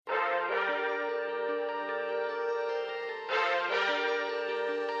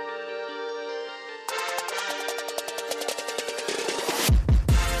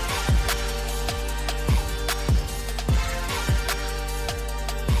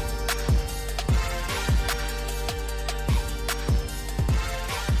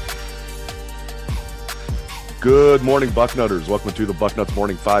Good morning, Bucknutters. Welcome to the Bucknuts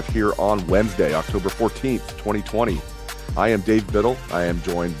Morning Five here on Wednesday, October 14th, 2020. I am Dave Biddle. I am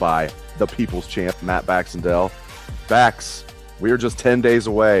joined by the People's Champ, Matt Baxendale. Bax, we are just 10 days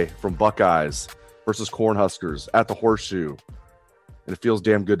away from Buckeyes versus Cornhuskers at the Horseshoe, and it feels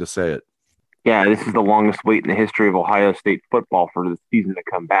damn good to say it. Yeah, this is the longest wait in the history of Ohio State football for the season to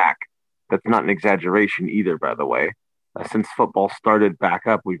come back. That's not an exaggeration either, by the way. Since football started back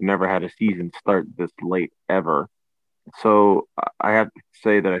up, we've never had a season start this late ever. So I have to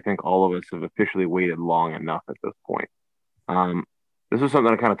say that I think all of us have officially waited long enough at this point. This was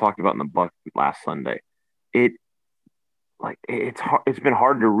something I kind of talked about in the Buck last Sunday. It's hard, it's been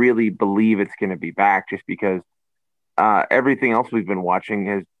hard to really believe it's going to be back just because everything else we've been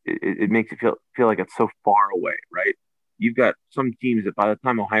watching it makes it feel like it's so far away, right? You've got some teams that by the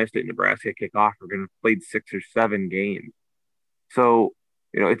time Ohio State and Nebraska kick off, are going to have played 6 or 7 games. So,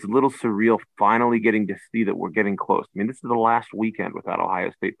 it's a little surreal finally getting to see that we're getting close. I mean, this is the last weekend without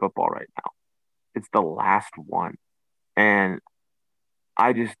Ohio State football right now. It's the last one. And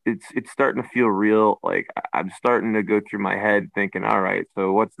it's starting to feel real. Like I'm starting to go through my head thinking, all right,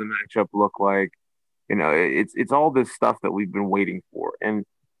 so what's the matchup look like? It's all this stuff that we've been waiting for. And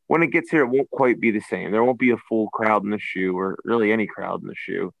when it gets here, it won't quite be the same. There won't be a full crowd in the shoe or really any crowd in the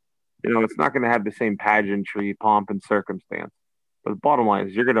shoe. It's not going to have the same pageantry, pomp, and circumstance. But the bottom line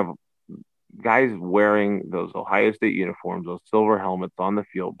is you're going to have guys wearing those Ohio State uniforms, those silver helmets on the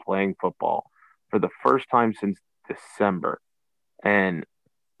field playing football for the first time since December. And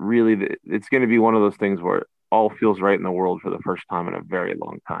really, it's going to be one of those things where all feels right in the world for the first time in a very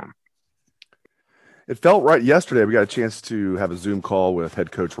long time. It felt right yesterday. We got a chance to have a Zoom call with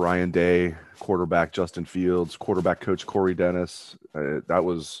head coach Ryan Day, quarterback Justin Fields, quarterback coach Corey Dennis. There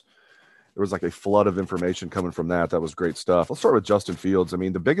was like a flood of information coming from that. That was great stuff. Let's start with Justin Fields. I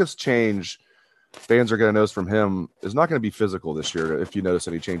mean, the biggest change fans are going to notice from him is not going to be physical this year, if you notice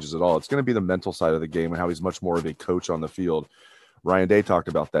any changes at all. It's going to be the mental side of the game and how he's much more of a coach on the field. Ryan Day talked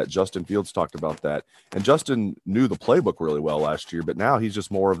about that. Justin Fields talked about that. And Justin knew the playbook really well last year, but now he's just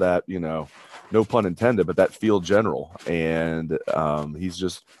more of that, no pun intended, but that field general. And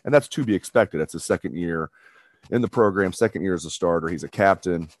and that's to be expected. That's his second year in the program, second year as a starter. He's a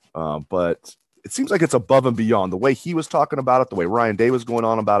captain. But it seems like it's above and beyond the way he was talking about it, the way Ryan Day was going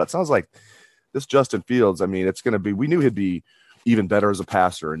on about it. Sounds like this Justin Fields, I mean, it's going to be, we knew he'd be even better as a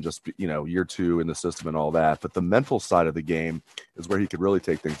passer and just, year two in the system and all that. But the mental side of the game is where he could really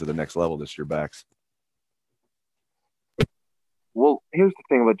take things to the next level this year, Bax. Well, here's the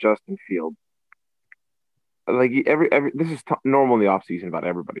thing about Justin Fields. Like this is normal in the offseason about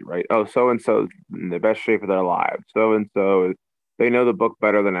everybody, right? Oh, so-and-so in the best shape of their lives. So-and-so, they know the book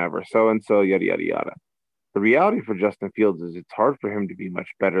better than ever. So-and-so, yada, yada, yada. The reality for Justin Fields is it's hard for him to be much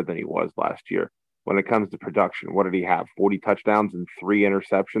better than he was last year. When it comes to production, what did he have? 40 touchdowns and 3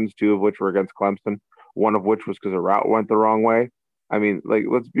 interceptions, 2 of which were against Clemson, one of which was because a route went the wrong way. I mean, like,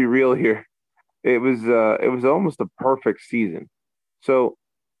 let's be real here. It was almost a perfect season. So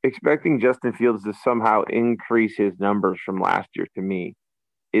expecting Justin Fields to somehow increase his numbers from last year to me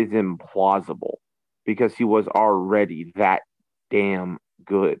is implausible because he was already that damn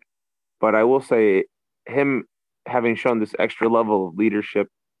good. But I will say him having shown this extra level of leadership,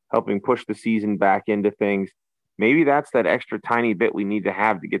 helping push the season back into things. Maybe that's that extra tiny bit we need to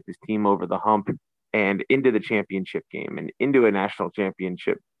have to get this team over the hump and into the championship game and into a national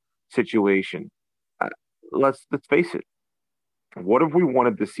championship situation. Let's face it. What have we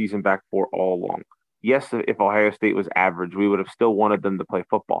wanted this season back for all along? Yes, if Ohio State was average, we would have still wanted them to play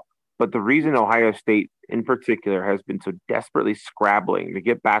football. But the reason Ohio State in particular has been so desperately scrabbling to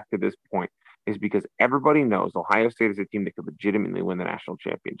get back to this point is because everybody knows Ohio State is a team that could legitimately win the national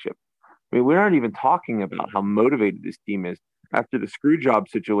championship. I mean, we're not even talking about how motivated this team is after the screw job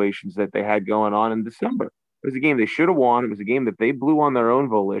situations that they had going on in December. It was a game they should have won. It was a game that they blew on their own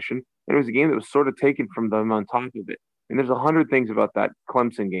volition. And it was a game that was sort of taken from them on top of it. And there's 100 things about that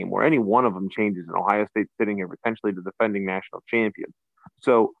Clemson game where any one of them changes and Ohio State sitting here potentially the defending national champion.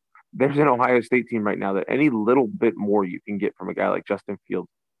 So there's an Ohio State team right now that any little bit more you can get from a guy like Justin Fields,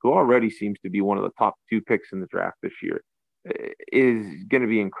 who already seems to be one of the top 2 picks in the draft this year, is going to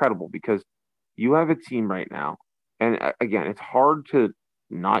be incredible because you have a team right now. And again, it's hard to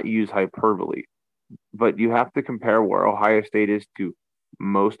not use hyperbole, but you have to compare where Ohio State is to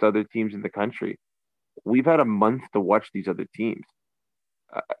most other teams in the country. We've had a month to watch these other teams.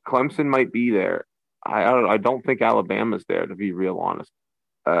 Clemson might be there. I don't think Alabama's there, to be real honest.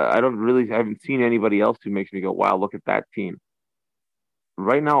 I haven't seen anybody else who makes me go, wow, look at that team.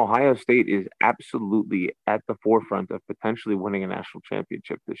 Right now, Ohio State is absolutely at the forefront of potentially winning a national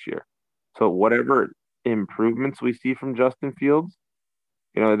championship this year. So whatever improvements we see from Justin Fields.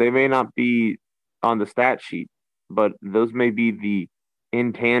 They may not be on the stat sheet, but those may be the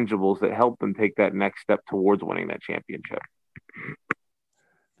intangibles that help them take that next step towards winning that championship.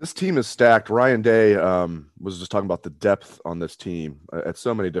 This team is stacked. Ryan Day was just talking about the depth on this team at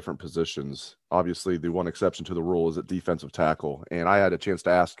so many different positions. Obviously, the one exception to the rule is at defensive tackle. And I had a chance to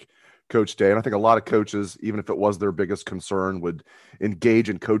ask Coach Day, and I think a lot of coaches, even if it was their biggest concern, would engage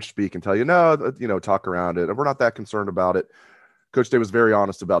in coach speak and tell you, no, talk around it. We're not that concerned about it. Coach Day was very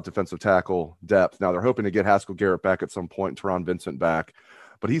honest about defensive tackle depth. Now they're hoping to get Haskell Garrett back at some point, Teron Vincent back.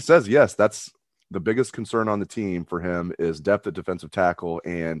 But he says, yes, that's the biggest concern on the team for him is depth at defensive tackle.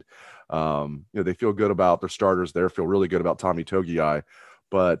 And, they feel good about their starters there, feel really good about Tommy Togiai.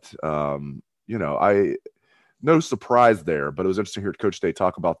 But, no surprise there, but it was interesting to hear Coach Day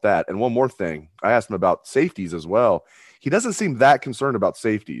talk about that. And one more thing, I asked him about safeties as well. He doesn't seem that concerned about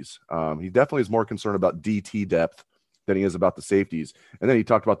safeties. He definitely is more concerned about DT depth than he is about the safeties. And then he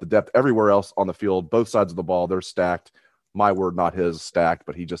talked about the depth everywhere else on the field, both sides of the ball. They're stacked. My word, not his, stacked,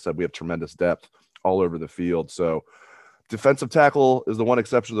 but he just said we have tremendous depth all over the field. So defensive tackle is the one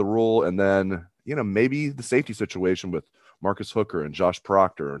exception to the rule. And then, maybe the safety situation with Marcus Hooker and Josh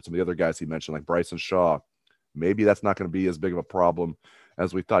Proctor and some of the other guys he mentioned, like Bryson Shaw. Maybe that's not going to be as big of a problem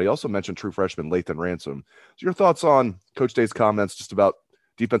as we thought. He also mentioned true freshman Lathan Ransom. So your thoughts on Coach Day's comments just about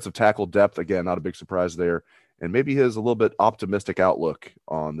defensive tackle depth? Again, not a big surprise there. And maybe his a little bit optimistic outlook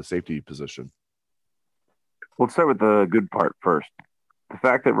on the safety position. Let's start with the good part first. The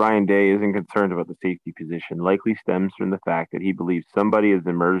fact that Ryan Day isn't concerned about the safety position likely stems from the fact that he believes somebody has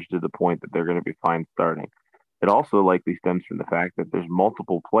emerged to the point that they're going to be fine starting. It also likely stems from the fact that there's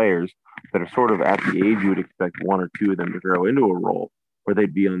multiple players that are sort of at the age you would expect one or two of them to grow into a role where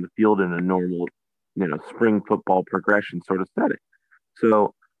they'd be on the field in a normal, spring football progression sort of setting.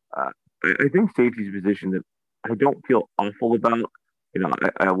 So I think safety's position that I don't feel awful about.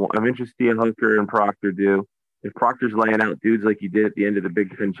 I'm interested to see how Hooker and Proctor do. If Proctor's laying out dudes like he did at the end of the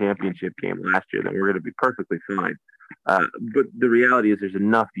Big Ten championship game last year, then we're going to be perfectly fine. But the reality is there's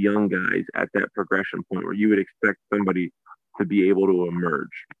enough young guys at that progression point where you would expect somebody to be able to emerge.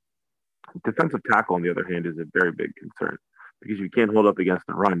 Defensive tackle, on the other hand, is a very big concern because if you can't hold up against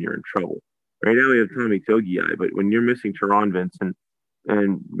the run, you're in trouble. Right now we have Tommy Togiai, but when you're missing Teron Vincent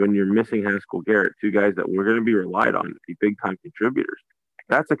and when you're missing Haskell Garrett, two guys that we're going to be relied on to be big-time contributors,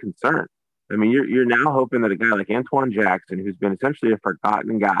 that's a concern. I mean, you're now hoping that a guy like Antoine Jackson, who's been essentially a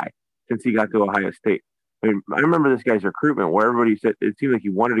forgotten guy since he got to Ohio State. I remember this guy's recruitment where everybody said it seemed like he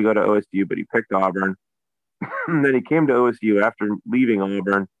wanted to go to OSU, but he picked Auburn. And then he came to OSU after leaving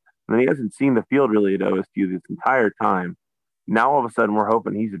Auburn. And then he hasn't seen the field really at OSU this entire time. Now, all of a sudden, we're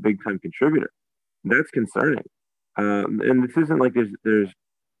hoping he's a big-time contributor. That's concerning. And this isn't like there's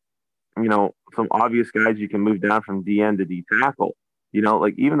some obvious guys you can move down from DN to D tackle.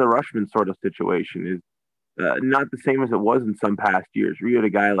 Like even the Rushman sort of situation is not the same as it was in some past years. We had a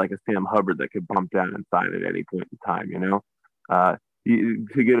guy like a Sam Hubbard that could bump down and sign at any point in time,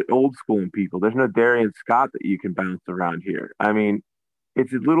 to get old school in people. There's no Darian Scott that you can bounce around here. I mean,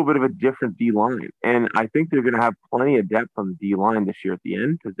 it's a little bit of a different D-line. And I think they're going to have plenty of depth on the D-line this year at the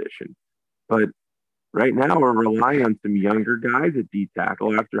end position. But right now we're relying on some younger guys at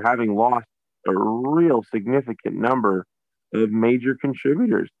D-tackle after having lost a real significant number of major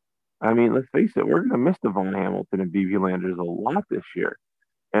contributors. I mean, let's face it, we're going to miss Devon Hamilton and BB Landers a lot this year.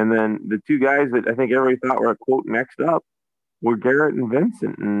 And then the two guys that I think everybody thought were, quote, next up were Garrett and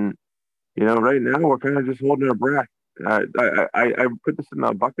Vincent. And, right now we're kind of just holding our breath. I put this in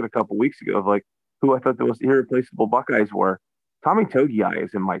a bucket a couple weeks ago of like who I thought the most irreplaceable Buckeyes were. Tommy Togiai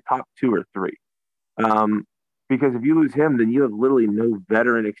is in my top 2 or 3. Because if you lose him, then you have literally no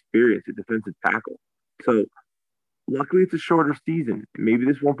veteran experience at defensive tackle. So luckily, it's a shorter season. Maybe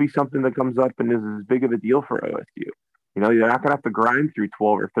this won't be something that comes up and is as big of a deal for OSU. You're not going to have to grind through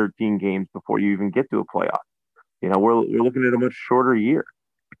 12 or 13 games before you even get to a playoff. We're looking at a much shorter year.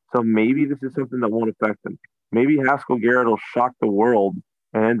 So maybe this is something that won't affect them. Maybe Haskell Garrett will shock the world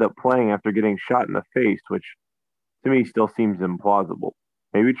and end up playing after getting shot in the face, which to me still seems implausible.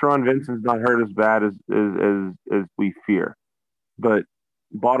 Maybe Teron Vincent's not hurt as bad as we fear. But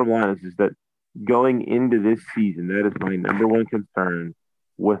bottom line is that going into this season, that is my number one concern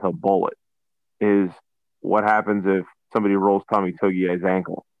with a bullet, is what happens if somebody rolls Tommy Togiai's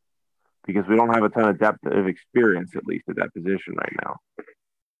ankle, because we don't have a ton of depth of experience, at least at that position right now.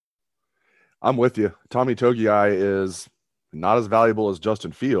 I'm with you. Tommy Togiai is not as valuable as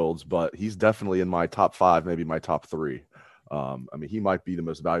Justin Fields, but he's definitely in my top 5, maybe my top 3. I mean, he might be the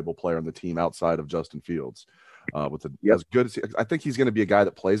most valuable player on the team outside of Justin Fields. Yep. As good as I think he's going to be a guy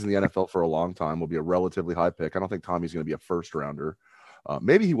that plays in the NFL for a long time. Will be a relatively high pick. I don't think Tommy's going to be a first rounder.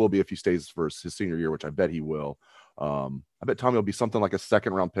 Maybe he will be if he stays for his senior year, which I bet he will. I bet Tommy will be something like a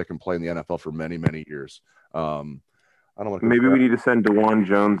second round pick and play in the NFL for many, many years. I don't want to. Maybe we need to send DeJuan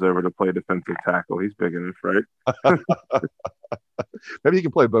Jones over to play defensive tackle. He's big enough, right? Maybe he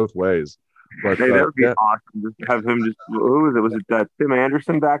can play both ways. But, hey, that would be awesome. Just have him just, who was it? Was it Tim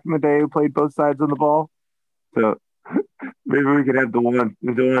Anderson back in the day who played both sides of the ball? So maybe we could have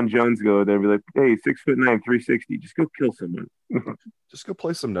DeJuan Jones go there and be like, hey, 6'9", 360, just go kill someone. Just go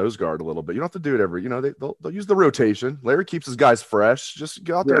play some nose guard a little bit. You don't have to do it every, they'll use the rotation. Larry keeps his guys fresh. Just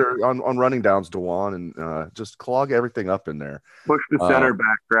go out there on running downs, DeJuan, and just clog everything up in there. Push the center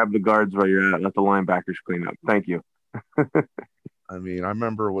back, grab the guards while you're at, let the linebackers clean up. Thank you. I mean, I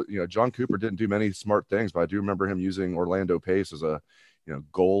remember John Cooper didn't do many smart things, but I do remember him using Orlando Pace as a,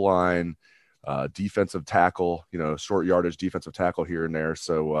 goal line defensive tackle, short yardage defensive tackle here and there.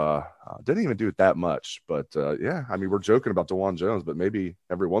 So didn't even do it that much. But yeah, I mean, we're joking about DeJuan Jones, but maybe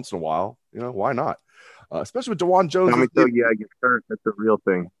every once in a while, why not? Especially with DeJuan Jones. Tommy Togiai gets hurt. That's a real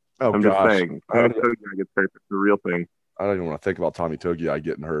thing. I'm just saying. Tommy Togiai gets hurt. That's a real thing. I don't even want to think about Tommy Togiai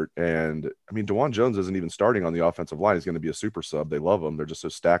getting hurt. And I mean, DeJuan Jones isn't even starting on the offensive line. He's going to be a super sub. They love him. They're just so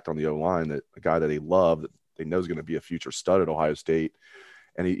stacked on the O-line that a guy that they love, that they know is going to be a future stud at Ohio State.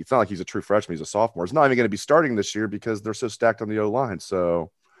 And it's not like he's a true freshman. He's a sophomore. He's not even going to be starting this year because they're so stacked on the O-line. So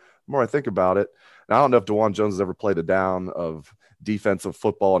the more I think about it, and I don't know if DeJuan Jones has ever played a down of defensive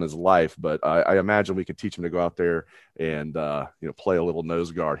football in his life, but I imagine we could teach him to go out there and, play a little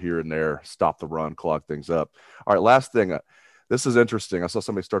nose guard here and there, stop the run, clog things up. All right, last thing. This is interesting. I saw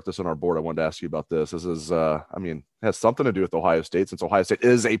somebody start this on our board. I wanted to ask you about this. This is, it has something to do with Ohio State, since Ohio State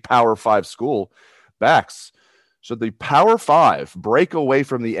is a Power 5 school. Bax, should the Power 5 break away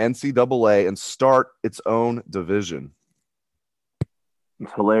from the NCAA and start its own division?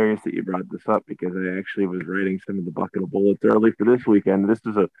 It's hilarious that you brought this up because I actually was writing some of the bucket of bullets early for this weekend. This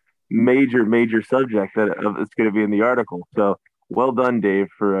is a major, major subject that it's going to be in the article. So well done, Dave,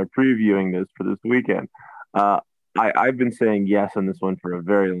 for previewing this for this weekend. I've been saying yes on this one for a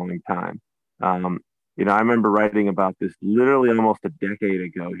very long time. I remember writing about this literally almost a decade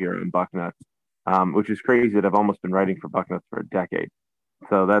ago here on Bucknuts, which is crazy that I've almost been writing for Bucknuts for a decade.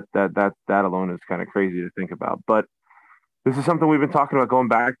 So that alone is kind of crazy to think about. But this is something we've been talking about going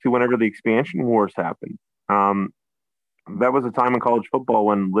back to whenever the expansion wars happened. That was a time in college football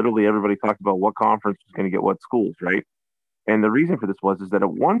when literally everybody talked about what conference was going to get what schools, right? And the reason for this is that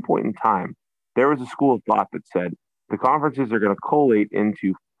at one point in time, there was a school of thought that said the conferences are going to collate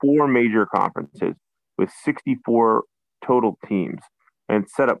into 4 major conferences with 64 total teams and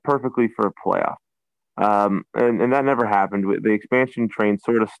set up perfectly for a playoff. And that never happened. The expansion train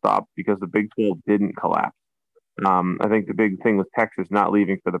sort of stopped because the Big 12 didn't collapse. I think the big thing was Texas not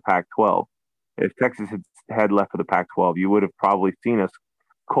leaving for the Pac-12. If Texas had left for the Pac-12, you would have probably seen us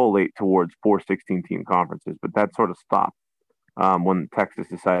collate towards 4 16-team conferences, but that sort of stopped when Texas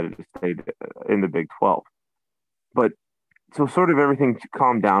decided to stay in the Big 12. But so sort of everything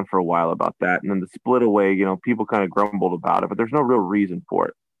calmed down for a while about that, and then the split away, people kind of grumbled about it, but there's no real reason for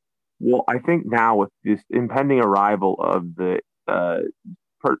it. Well, I think now with this impending arrival of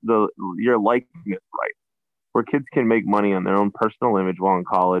your likeness right, where kids can make money on their own personal image while in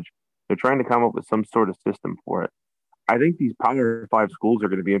college, they're trying to come up with some sort of system for it. I think these Power 5 schools are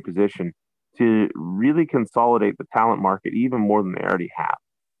going to be in position to really consolidate the talent market even more than they already have.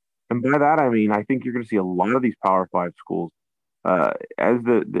 And by that, I mean, I think you're going to see a lot of these Power 5 schools, as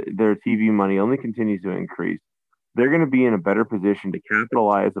their TV money only continues to increase, they're going to be in a better position to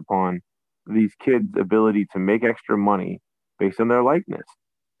capitalize upon these kids' ability to make extra money based on their likeness.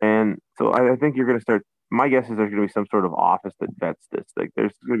 And so I think you're going to start, my guess is there's going to be some sort of office that vets this. Like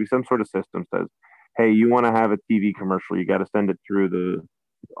there's going to be some sort of system that says, hey, you want to have a TV commercial, you got to send it through the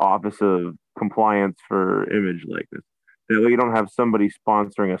Office of Compliance for Image Likeness. That way you don't have somebody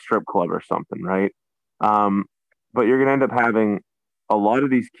sponsoring a strip club or something, right? But you're going to end up having a lot of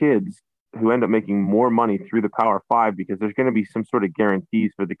these kids who end up making more money through the Power 5 because there's going to be some sort of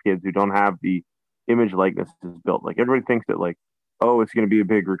guarantees for the kids who don't have the image likenesses built. Like everybody thinks that like, oh, it's going to be a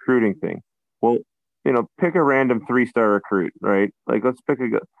big recruiting thing. Well, pick a random 3-star recruit, right? Like let's pick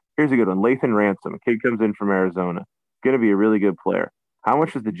here's a good one. Lathan Ransom, a kid comes in from Arizona, going to be a really good player. How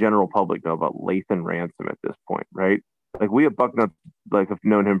much does the general public know about Lathan Ransom at this point, right? Like we at Bucknuts have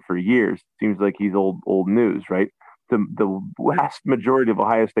known him for years. Seems like he's old news, right? The vast majority of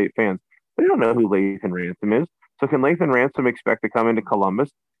Ohio State fans, they don't know who Lathan Ransom is. So can Lathan Ransom expect to come into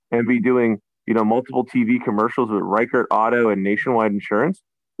Columbus and be doing multiple TV commercials with Reichert Auto and Nationwide Insurance?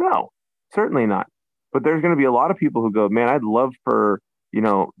 No, certainly not. But there's going to be a lot of people who go, man, I'd love for,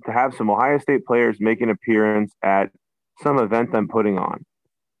 to have some Ohio State players make an appearance at some event I'm putting on.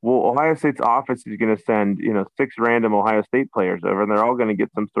 Well, Ohio State's office is going to send, 6 random Ohio State players over, and they're all going to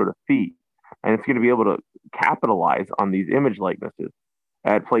get some sort of fee. And it's going to be able to capitalize on these image likenesses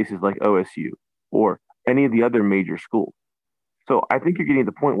at places like OSU or any of the other major schools. So I think you're getting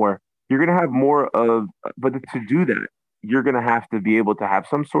to the point where you're going to have more of, but to do that, you're going to have to be able to have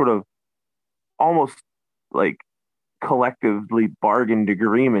some sort of almost like collectively bargained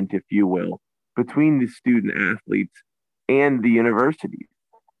agreement, if you will, between the student athletes and the universities.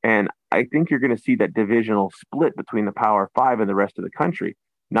 And I think you're going to see that divisional split between the Power Five and the rest of the country,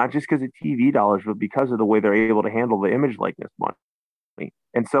 not just because of TV dollars, but because of the way they're able to handle the image likeness money.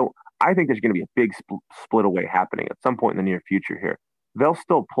 And so I think there's going to be a big split away happening at some point in the near future here. They'll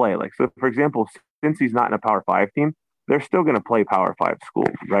still play. Like, so for example, since he's not in a Power Five team, they're still going to play Power Five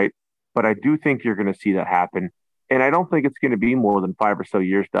schools, right? But I do think you're going to see that happen. And I don't think it's going to be more than 5 or so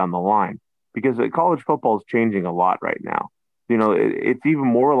years down the line, because college football is changing a lot right now. It's even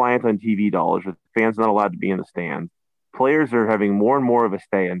more reliant on TV dollars, with fans not allowed to be in the stands. Players are having more and more of a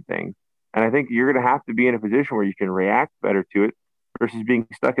say in things. And I think you're going to have to be in a position where you can react better to it versus being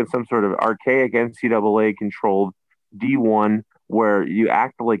stuck in some sort of archaic NCAA controlled D1 where you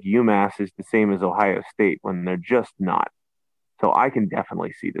act like UMass is the same as Ohio State when they're just not. So I can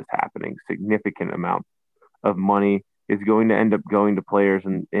definitely see this happening. Significant amount of money is going to end up going to players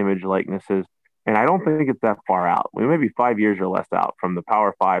and image likenesses. And I don't think it's that far out. We may be 5 years or less out from the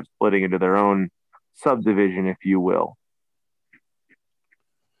Power Five splitting into their own subdivision, if you will.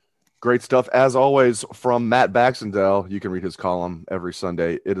 Great stuff. As always, from Matt Baxendale. You can read his column every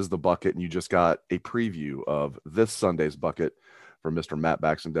Sunday. It is the Bucket, and you just got a preview of this Sunday's Bucket from Mr. Matt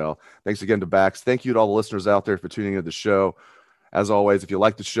Baxendale. Thanks again to Bax. Thank you to all the listeners out there for tuning into the show. As always, if you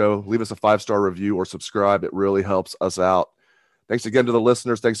like the show, leave us a 5-star review or subscribe. It really helps us out. Thanks again to the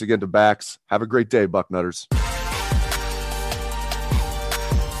listeners. Thanks again to Bax. Have a great day, Bucknutters.